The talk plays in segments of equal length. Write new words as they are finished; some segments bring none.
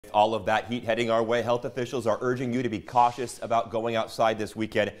all of that heat heading our way, health officials are urging you to be cautious about going outside this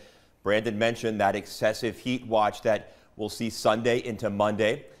weekend. Brandon mentioned that excessive heat watch that we'll see Sunday into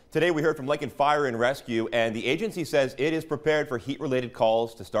Monday. Today we heard from Lincoln Fire and Rescue, and the agency says it is prepared for heat-related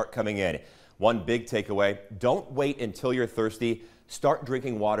calls to start coming in. One big takeaway, don't wait until you're thirsty. Start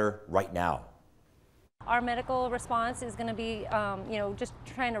drinking water right now. Our medical response is going to be, just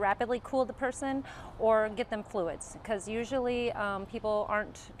trying to rapidly cool the person or get them fluids, because usually people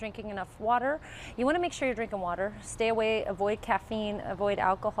aren't drinking enough water. You want to make sure you're drinking water. Stay away, avoid caffeine, avoid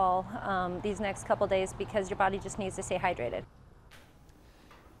alcohol these next couple days, because your body just needs to stay hydrated.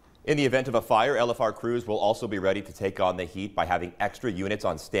 In the event of a fire, LFR crews will also be ready to take on the heat by having extra units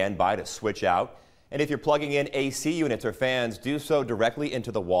on standby to switch out. And if you're plugging in AC units or fans, do so directly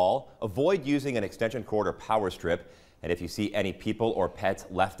into the wall. Avoid using an extension cord or power strip. And if you see any people or pets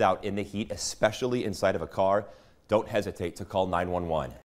left out in the heat, especially inside of a car, don't hesitate to call 911.